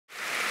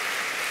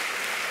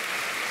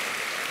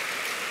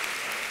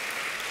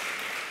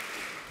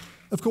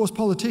Of course,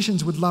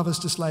 politicians would love us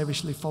to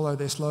slavishly follow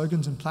their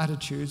slogans and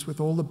platitudes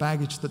with all the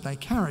baggage that they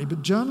carry,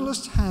 but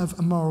journalists have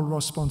a moral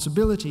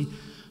responsibility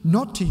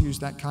not to use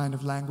that kind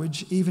of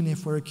language, even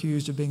if we're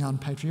accused of being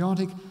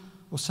unpatriotic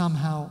or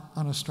somehow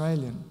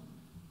un-Australian.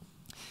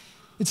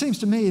 It seems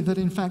to me that,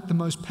 in fact, the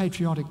most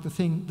patriotic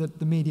thing that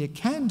the media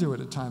can do at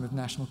a time of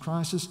national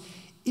crisis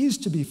is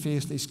to be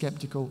fiercely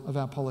sceptical of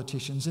our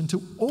politicians and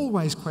to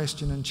always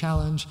question and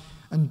challenge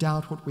and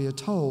doubt what we are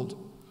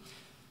told.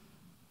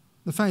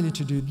 The failure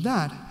to do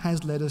that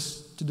has led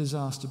us to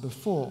disaster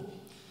before.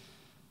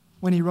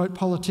 When he wrote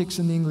Politics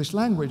in the English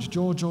Language,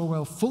 George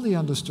Orwell fully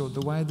understood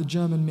the way the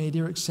German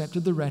media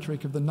accepted the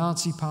rhetoric of the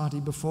Nazi Party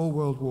before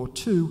World War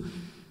II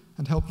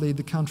and helped lead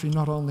the country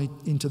not only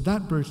into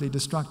that brutally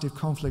destructive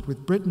conflict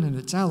with Britain and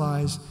its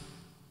allies,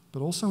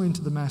 but also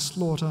into the mass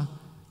slaughter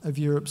of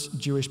Europe's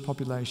Jewish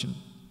population.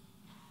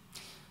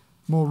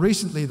 More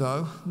recently,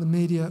 though, the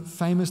media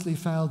famously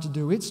failed to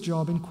do its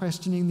job in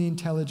questioning the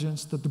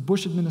intelligence that the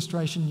Bush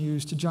administration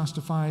used to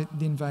justify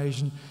the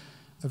invasion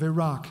of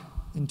Iraq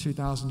in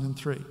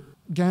 2003.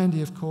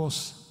 Gandhi, of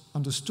course,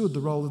 understood the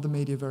role of the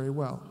media very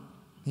well.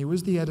 He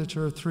was the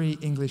editor of 3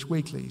 English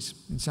weeklies.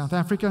 In South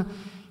Africa,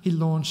 he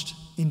launched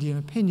Indian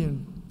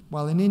Opinion,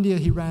 while in India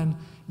he ran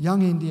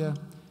Young India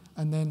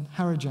and then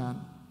Harijan.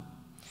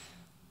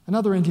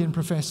 Another Indian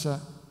professor,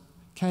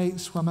 K.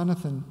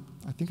 Swaminathan,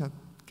 I think I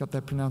got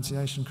that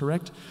pronunciation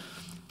correct,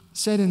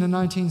 said in a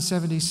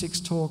 1976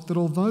 talk that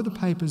although the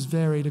papers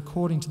varied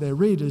according to their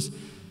readers,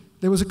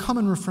 there was a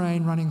common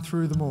refrain running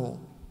through them all: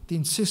 the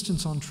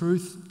insistence on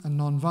truth and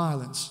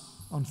non-violence,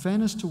 on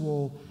fairness to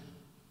all,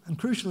 and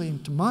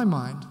crucially, to my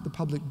mind, the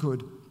public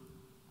good.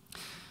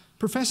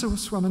 Professor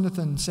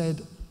Swaminathan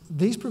said,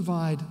 "These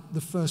provide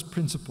the first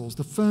principles,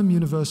 the firm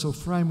universal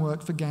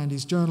framework for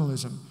Gandhi's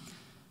journalism,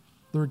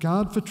 the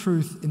regard for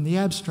truth in the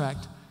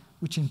abstract,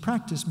 which in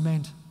practice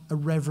meant a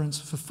reverence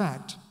for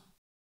fact."